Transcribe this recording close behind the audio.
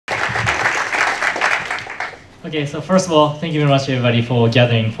Okay, so first of all, thank you very much everybody for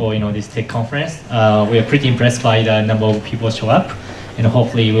gathering for this tech conference. We are pretty impressed by the number of people show up, and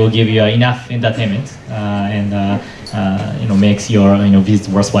hopefully we'll give you enough entertainment and makes your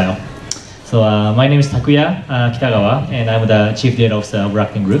visit worthwhile. So my name is Takuya Kitagawa, and I'm the Chief Data Officer of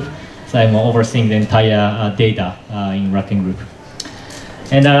Rakuten Group. So I'm overseeing the entire data in Rakuten Group.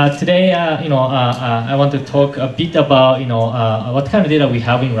 And today, I want to talk a bit about what kind of data we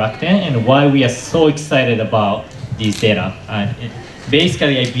have in Rakuten and why we are so excited about these data.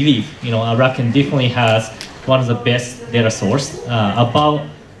 Basically, I believe Rakuten definitely has one of the best data source about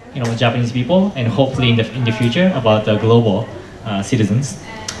Japanese people, and hopefully in the future about the global citizens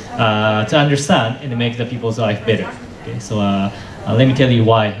to understand and make the people's life better. Okay, so let me tell you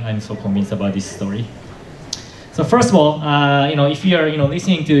why I'm so convinced about this story. So first of all, if you're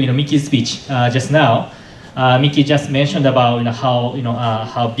listening to Mickey's speech just now, Mickey just mentioned about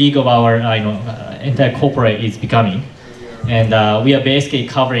how big of our entire corporate is becoming, and we are basically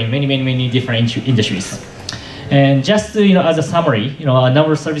covering many different industries. And just as a summary, a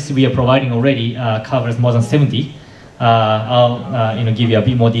number of services we are providing already covers more than 70. I'll give you a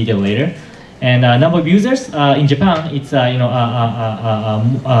bit more detail later. And number of users in Japan, it's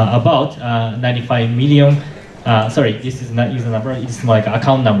about 95 million. Sorry, this is not user number, it's more like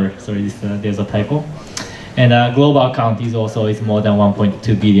account number. Sorry, there's a typo. And global account is more than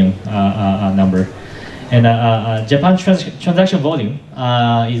 1.2 billion number. And Japan transaction volume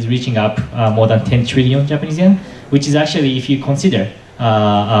is reaching up more than 10 trillion Japanese yen, which is actually, if you consider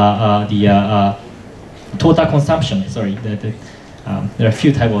the total consumption, sorry, there are a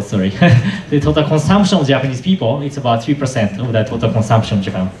few typos, sorry. The total consumption of Japanese people, it's about 3% of the total consumption of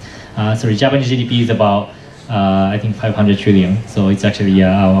Japan. Sorry, Japanese GDP is about I think 500 trillion, so it's actually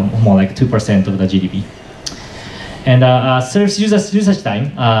more like 2% of the GDP. And service usage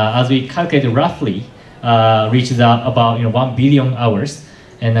time, as we calculated roughly, reaches about 1 billion hours,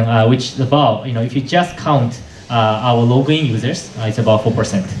 and which is about if you just count our login users, it's about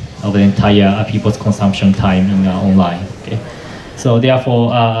 4% of the entire people's consumption time in online. Okay, so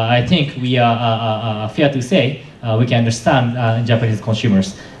therefore I think we are fair to say we can understand Japanese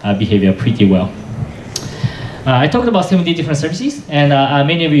consumers' behavior pretty well. I talked about 70 different services, and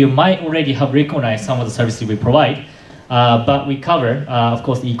many of you might already have recognized some of the services we provide, but we cover, of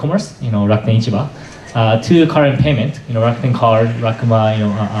course, e-commerce, Rakuten Ichiba, to current payment, Rakuten Card, Rakuma,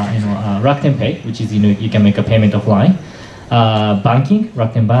 Rakuten Pay, which is you can make a payment offline, banking,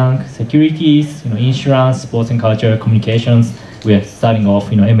 Rakuten Bank, securities, insurance, sports and culture, communications. We are starting off,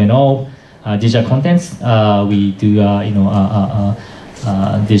 MNO, digital contents. We do,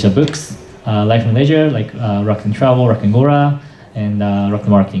 digital books. Life and leisure, like Rakuten Travel, Rakuten Gora, and Rakuten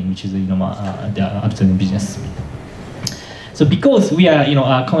Marketing, which is the advertising business. So because we are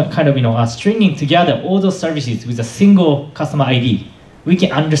stringing together all those services with a single customer ID, we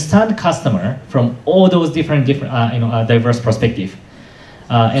can understand customer from all those different diverse perspective.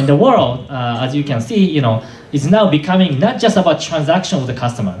 And the world, as you can see, is now becoming not just about transaction with the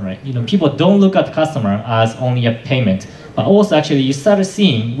customer, right? People don't look at customer as only a payment, but also actually you start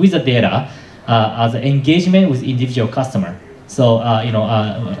seeing with the data as an engagement with individual customer. So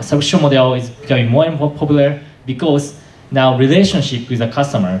subscription model is becoming more and more popular because now relationship with the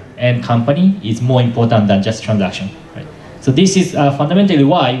customer and company is more important than just transaction. Right? So this is fundamentally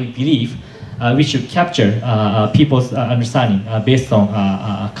why we believe we should capture people's understanding based on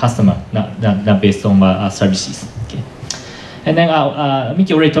customer, not based on services. Okay. And then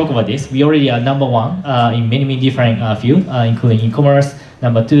Miki already talked about this. We already are number one in many different fields, including e-commerce,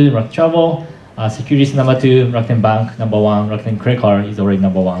 number two, Rakuten Travel, securities number two, Rakuten Bank number one, Rakuten Credit Card is already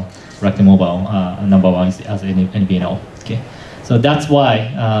number one, Rakuten Mobile number one is as NBNO. Okay, so that's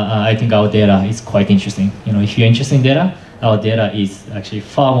why I think our data is quite interesting. If you're interested in data, our data is actually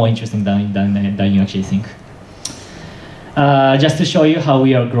far more interesting than you actually think. Just to show you how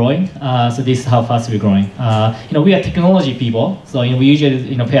we are growing, so this is how fast we're growing. We are technology people, so we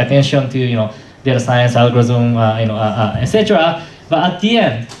usually pay attention to data science, algorithm, etc. But at the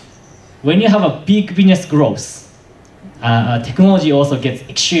end, when you have a big business growth, technology also gets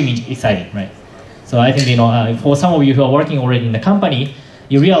extremely exciting, right? So I think for some of you who are working already in the company,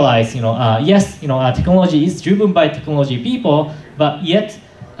 you realize yes, technology is driven by technology people, but yet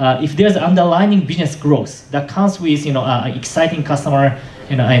if there's underlying business growth that comes with exciting customer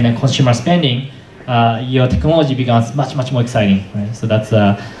and consumer spending, your technology becomes much more exciting. Right? So that's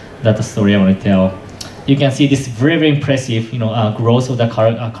the story I want to tell. You can see this very impressive growth of the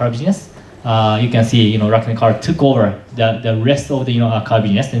car business. You can see Rakuten Car took over the rest of the car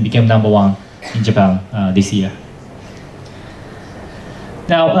business and became number one in Japan this year.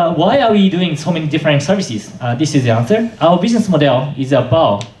 Now, why are we doing so many different services? This is the answer. Our business model is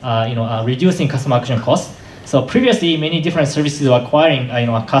about reducing customer acquisition costs. So previously, many different services were acquiring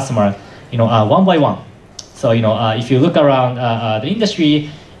a customer one by one. So if you look around the industry,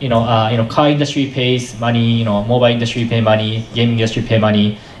 car industry pays money, mobile industry pay money, gaming industry pay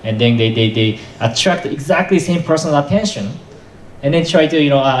money, and then they attract exactly the same personal attention, and then try to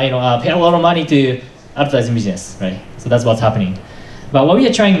pay a lot of money to advertising business, right? So that's what's happening. But what we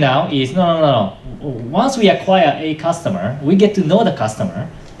are trying now is no. Once we acquire a customer, we get to know the customer,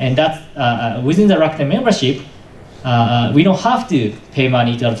 and that's within the Rakuten membership. We don't have to pay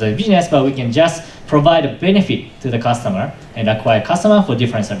money to advertise business, but we can just provide a benefit to the customer and acquire customer for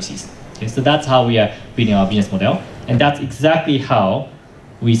different services. Okay, so that's how we are building our business model, and that's exactly how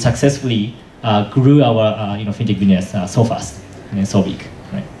we successfully grew our fintech business so fast and so big.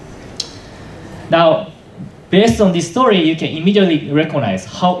 Right? Now, based on this story, you can immediately recognize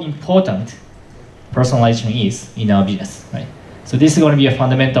how important personalization is in our business. Right? So this is going to be a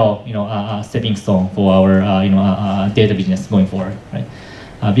fundamental, stepping stone for our, data business going forward, right?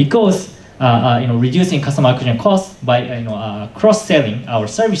 Because reducing customer acquisition costs by cross-selling our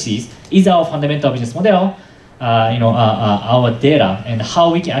services is our fundamental business model. Our data and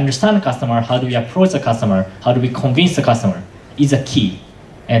how we can understand the customer, how do we approach the customer, how do we convince the customer is a key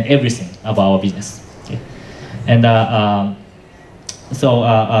and everything about our business. Okay? And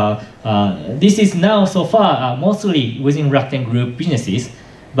this is now so far mostly within Rakuten Group businesses,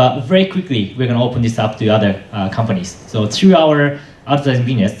 but very quickly we're going to open this up to other companies. So through our advertising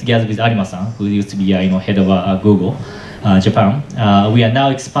business, together with Arima-san, who used to be head of Google Japan, we are now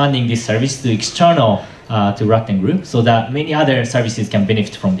expanding this service to external to Rakuten Group, so that many other services can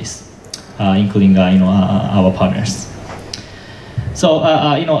benefit from this, including our partners. So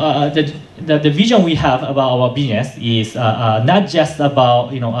the vision we have about our business is not just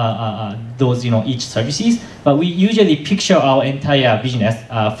about those each services, but we usually picture our entire business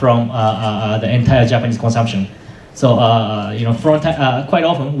from the entire Japanese consumption. So quite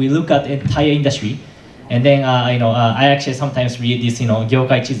often we look at the entire industry, and then I actually sometimes read this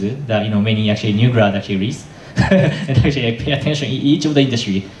Gyokai Chizu that many actually new grad actually reads, and actually I pay attention in each of the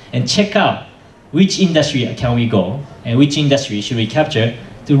industry and check out which industry can we go and which industry should we capture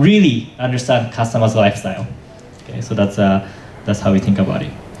to really understand customers' lifestyle. Okay, so that's how we think about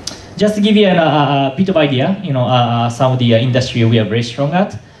it. Just to give you a bit of idea, some of the industry we are very strong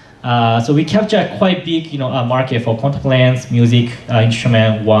at. So we capture quite big, market for contact lens, music,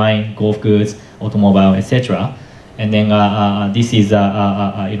 instrument, wine, golf goods, automobile, etc. And then this is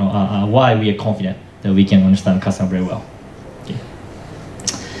why we are confident that we can understand customer very well. Okay.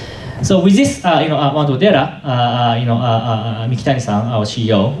 So with this amount of data, Mikitani-san, our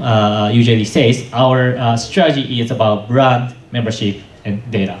CEO, usually says our strategy is about brand, membership, and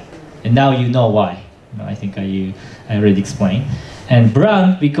data. And now you know why. I think I already explained. And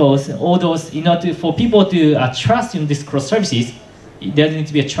brand, because all those, for people to trust in these cross services, there needs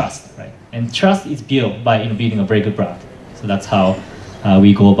to be a trust, right? And trust is built by building a very good brand. So that's how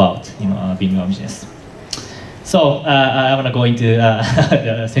we go about building our business. So I'm going to go into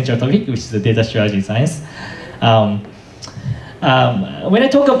the central topic, which is the data strategy and science. When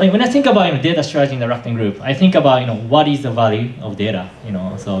I think about data strategy in the Rakuten Group, I think about what is the value of data.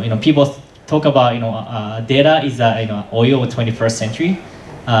 So people talk about data is oil of 21st century,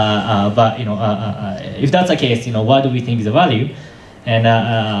 but if that's the case, what do we think is the value? And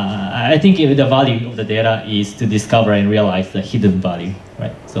I think the value of the data is to discover and realize the hidden value,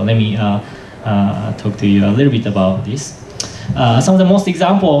 right? So let me talk to you a little bit about this. Some of the most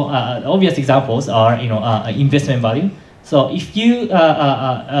obvious examples are investment value. So if you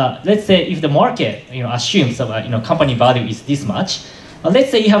let's say if the market assumes company value is this much.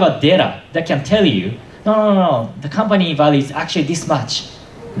 Let's say you have a data that can tell you, no, the company value is actually this much.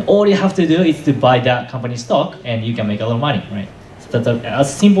 All you have to do is to buy that company stock, and you can make a lot of money, right? So that's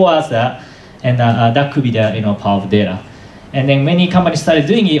as simple as that, and that could be the power of data. And then many companies started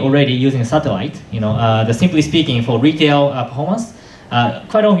doing it already using satellite. Simply speaking, for retail performance,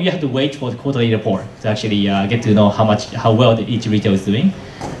 quite often you have to wait for the quarterly report to actually get to know how well each retail is doing.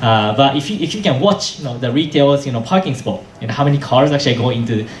 But if you can watch the retail's parking spot and how many cars actually go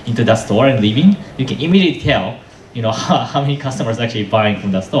into that store and leaving, you can immediately tell how many customers actually buying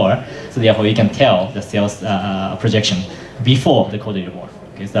from the store. So therefore you can tell the sales projection before the quarterly report.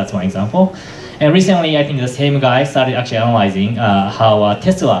 Okay, so that's one example. And recently I think the same guy started actually analyzing how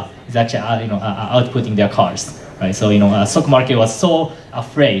Tesla is actually outputting their cars. Right, so stock market was so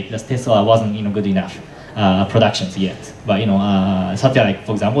afraid that Tesla wasn't good enough productions yet, but satellite,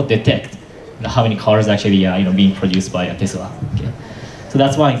 for example, detect how many cars actually being produced by Tesla. Okay, So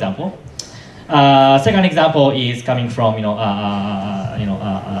that's one example. Second example is coming from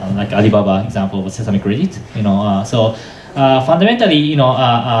like Alibaba example of Sesame Credit. Fundamentally,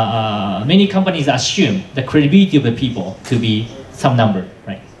 many companies assume the credibility of the people to be some number,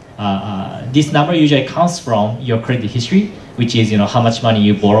 right? This number usually comes from your credit history, which is how much money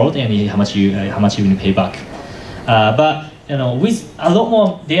you borrowed and how much you will pay back. But with a lot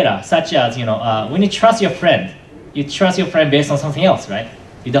more data, such as when you trust your friend based on something else, right?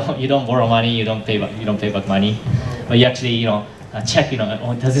 You don't borrow money, you don't pay back money, but you actually check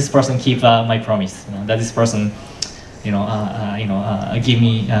does this person keep my promise? Does this person give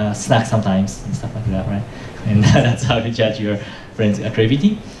me snacks sometimes and stuff like that, right? And that's how you judge your friend's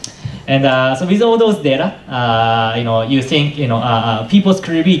credibility. And so with all those data, you think people's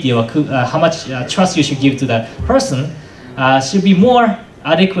credibility or how much trust you should give to that person should be more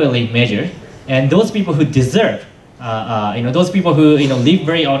adequately measured. And those people who deserve, those people who live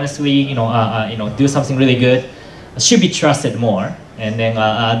very honestly, do something really good, should be trusted more. And then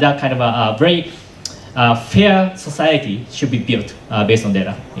that kind of a very fair society should be built based on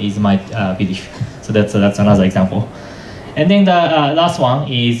data, is my belief. So that's another example. And then the last one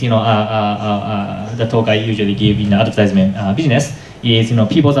is the talk I usually give in the advertisement business is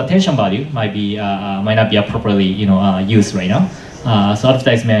people's attention value might not be appropriately used right now. So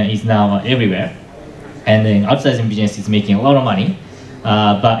advertisement is now everywhere, and then advertising business is making a lot of money.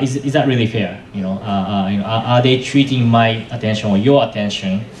 But is that really fair? Are they treating my attention or your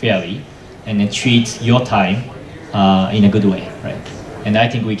attention fairly, and then treat your time in a good way, right? And I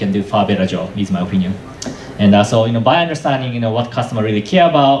think we can do far better job, is my opinion. And so by understanding what customers really care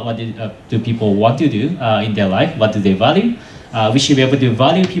about, what do people want to do in their life, what do they value, we should be able to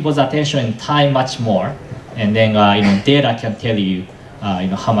value people's attention and time much more. And then data can tell you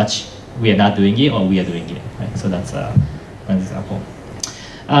how much we are not doing it or we are doing it. Right? So that's one example.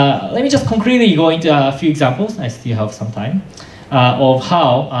 Let me just concretely go into a few examples. I still have some time. Of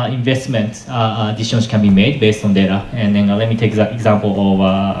how investment decisions can be made based on data. And then let me take the example of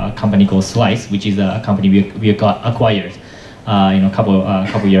a company called Slice, which is a company we got acquired a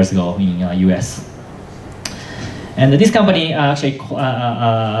couple years ago in US. And this company actually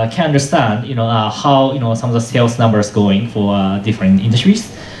can understand how some of the sales numbers going for different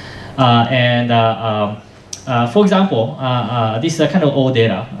industries. For example, this is a kind of old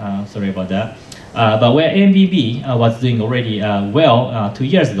data. Sorry about that. But where Airbnb was doing already well 2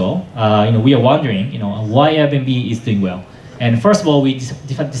 years ago, we are wondering, why Airbnb is doing well. And first of all, we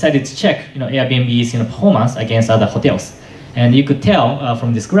decided to check, Airbnb's performance against other hotels. And you could tell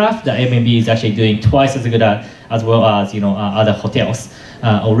from this graph that Airbnb is actually doing twice as good as well as other hotels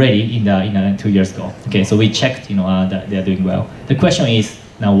already in 2 years ago. Okay, so we checked, that they are doing well. The question is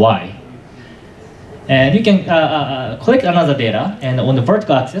now why? And you can collect another data, and on the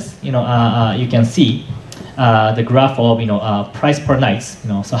vertical axis, you can see the graph of price per night.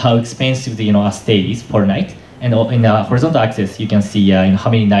 So how expensive the stay is per night, and in the horizontal axis, you can see how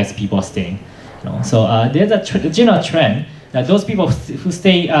many nights people are staying. So there's a general trend that those people who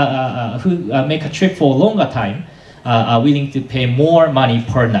stay, who make a trip for a longer time, are willing to pay more money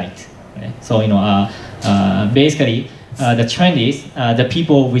per night. Right? So basically, the trend is the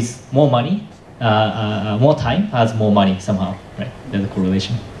people with more money. More time has more money somehow, right? There's a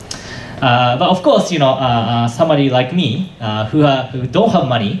correlation. But of course, somebody like me who don't have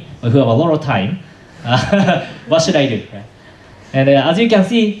money but who have a lot of time, what should I do? Right? And as you can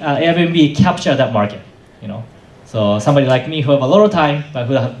see, Airbnb captured that market. So somebody like me who have a lot of time but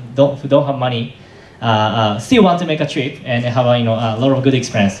who don't have money, still want to make a trip and have a lot of good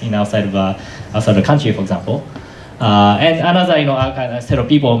experience outside the country, for example. And another, kind of set of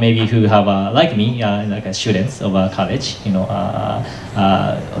people maybe who have, like me, like students of college,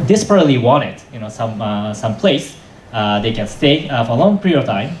 desperately wanted, some place they can stay for a long period of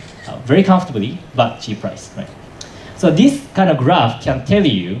time, very comfortably, but cheap price, right? So this kind of graph can tell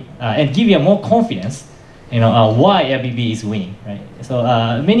you and give you more confidence, why Airbnb is winning, right? So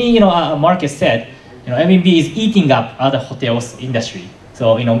many, markets said, Airbnb is eating up other hotels industry.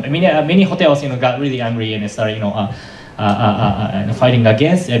 So many hotels got really angry and they started fighting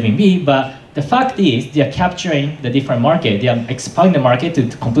against Airbnb. But the fact is they are capturing the different market. They are expanding the market to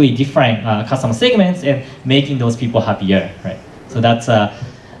completely different customer segments and making those people happier, right? So that's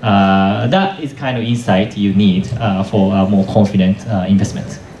that is kind of insight you need for more confident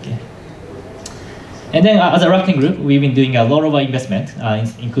investment. Okay. And then as a Rakuten Group, we've been doing a lot of investment,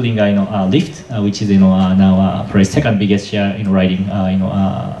 including Lyft, which is now probably second biggest share in riding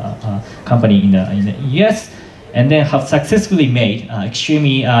company in the US, and then have successfully made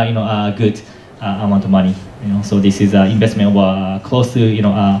extremely good amount of money So this is an investment of close to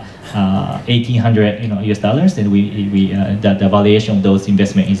 1,800 US dollars, and the valuation of those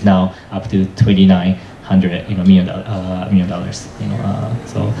investment is now up to 2,900 million dollars.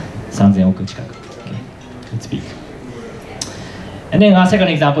 So 3,000 億近く。Okay, let's speak. And then second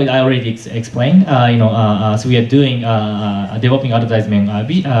example I already explained. So we are doing developing advertisement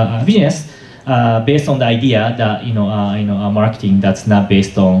business based on the idea that marketing that's not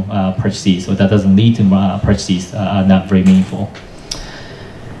based on purchases, so that doesn't lead to purchases are not very meaningful.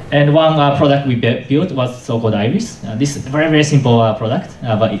 And one product we built was so-called Iris. This is a very simple product,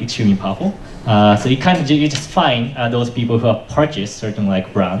 but extremely powerful. So you just find those people who have purchased certain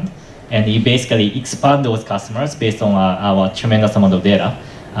brand, and you basically expand those customers based on our tremendous amount of data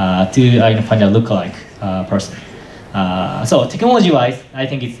to find a lookalike person. So technology-wise, I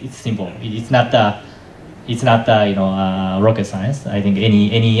think it's simple. It's not rocket science. I think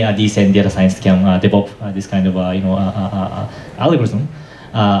any decent data science can develop this kind of algorithm.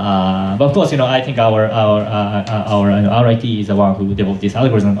 But of course, I think our IT is the one who developed this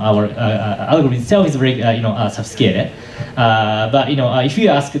algorithm. Our algorithm itself is very sophisticated. But if you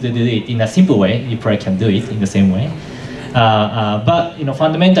ask to do it in a simple way, you probably can do it in the same way. But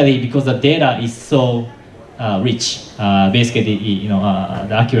fundamentally, because the data is so rich, basically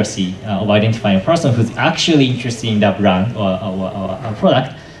the accuracy of identifying a person who's actually interested in that brand or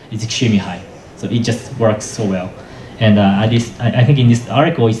product is extremely high. So it just works so well. And I think in this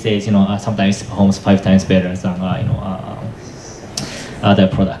article it says sometimes performs 5 times better than other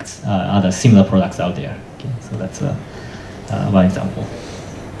products, other similar products out there. Okay, so that's one example.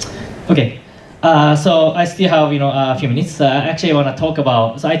 Okay. So I still have a few minutes. Actually, I want to talk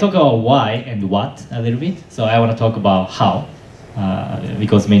about. So I talk about why and what a little bit. So I want to talk about how,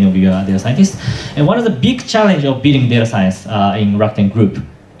 because many of you are data scientists. And one of the big challenge of building data science in Rakuten Group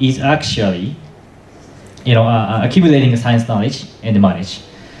is actually, accumulating science knowledge and manage.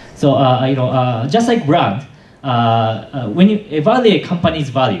 So just like brand, when you evaluate company's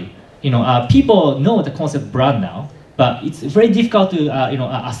value, people know the concept brand now, but it's very difficult to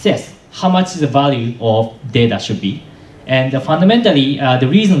assess how much the value of data should be. And fundamentally, the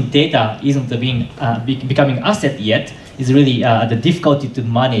reason data isn't becoming asset yet is really the difficulty to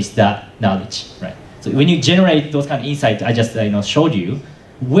manage that knowledge, right? So when you generate those kind of insights I just showed you,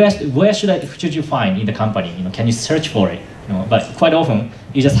 where should you find in the company? Can you search for it? But quite often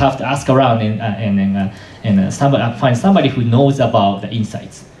you just have to ask around and find somebody who knows about the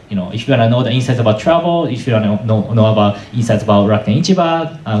insights. If you want to know the insights about travel, if you want to know about insights about Rakuten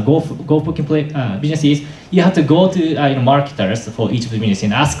Ichiba, go booking businesses, you have to go to marketers for each of the businesses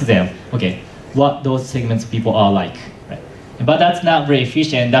and ask them, okay, what those segments of people are like, right? But that's not very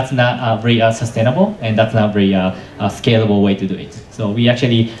efficient, that's not very sustainable, and that's not very scalable way to do it. So we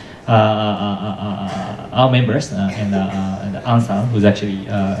actually, our members and Ansan, who's actually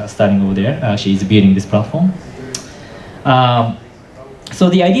starting over there, she's building this platform. So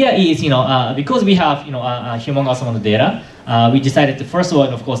the idea is, because we have, humongous amount of data, we decided to, first of all,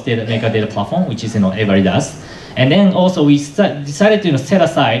 of course, make a data platform, which is, everybody does. And then also we decided to set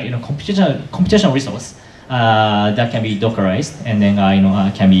aside, computational resource that can be Dockerized and then,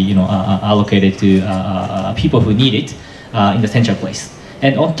 can be, allocated to people who need it in the central place.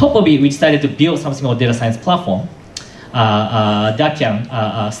 And on top of it, we decided to build something called data science platform that can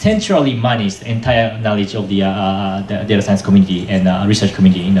centrally manage the entire knowledge of the data science community and research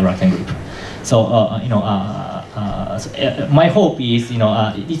community in the Rakuten Group. So, my hope is,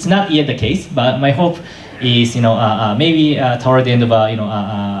 it's not yet the case, but my hope is, maybe toward the end of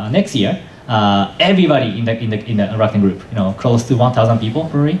next year, everybody in the Rakuten Group, close to 1,000 people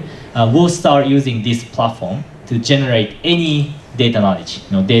probably, will start using this platform to generate any data knowledge,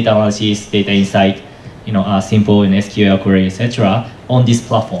 data analysis, data insight, simple and SQL query, etc., on this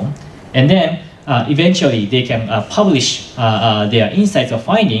platform, and then eventually they can publish their insights or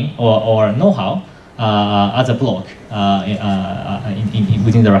finding or know-how as a blog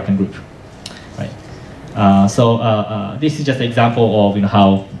within the Rakuten Group, right? So this is just an example of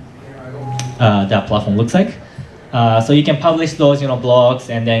how that platform looks like. So you can publish those blogs,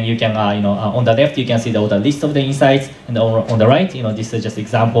 and then you can on the left you can see the list of the insights, and on the right this is just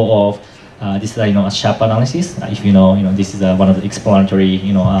example of. This is a sharp analysis. If this is one of the explanatory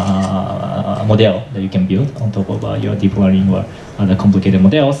model that you can build on top of your deep learning or other complicated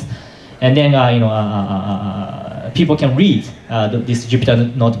models, and then people can read this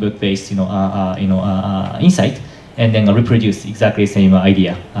Jupyter notebook based insight, and then reproduce exactly the same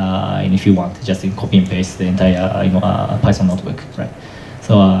idea. And if you want, just copy and paste the entire Python notebook, right?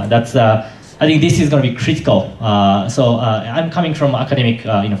 So that's. I think this is going to be critical. So I'm coming from academic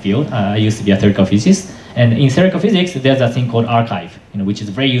field. I used to be a theoretical physicist, And in theoretical physics, there's a thing called archive, which is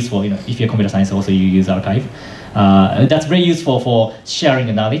very useful. If you're computer science, also you use archive. That's very useful for sharing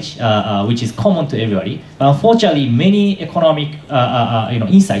the knowledge, which is common to everybody. But unfortunately, many economic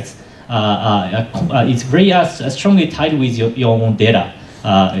insights it's very strongly tied with your own data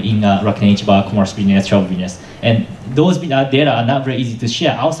in Rakuten Ichiba, commerce business, travel business, and those data are not very easy to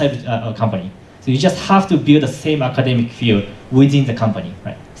share outside a company. So you just have to build the same academic field within the company,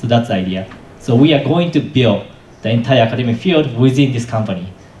 right? So that's the idea. So we are going to build the entire academic field within this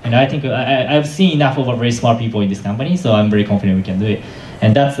company. And I think I've seen enough of very smart people in this company, so I'm very confident we can do it.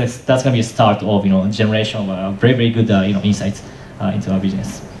 And that's going to be a start of generation of very, very good insights into our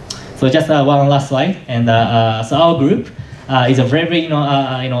business. So just one last slide. And so our group is a very, very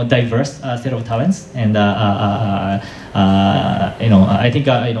diverse set of talents. And I think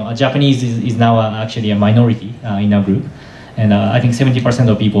Japanese is now actually a minority in our group. And I think 70%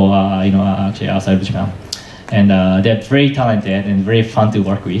 of people are actually outside of Japan. And they're very talented and very fun to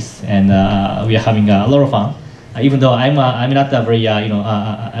work with. And we are having a lot of fun. Even though I'm not a very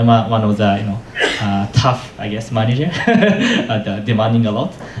I'm one of the tough, I guess, manager, demanding a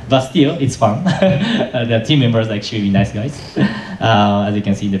lot. But still, it's fun. The team members are actually nice guys, as you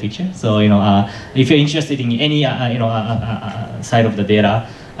can see in the picture. So if you're interested in any side of the data,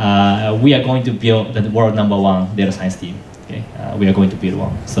 we are going to build the world #1 data science team. Okay, we are going to build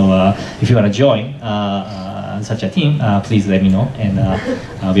one. So if you want to join such a team, please let me know, and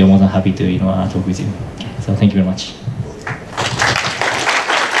we are more than happy to talk with you. Okay, so thank you very much.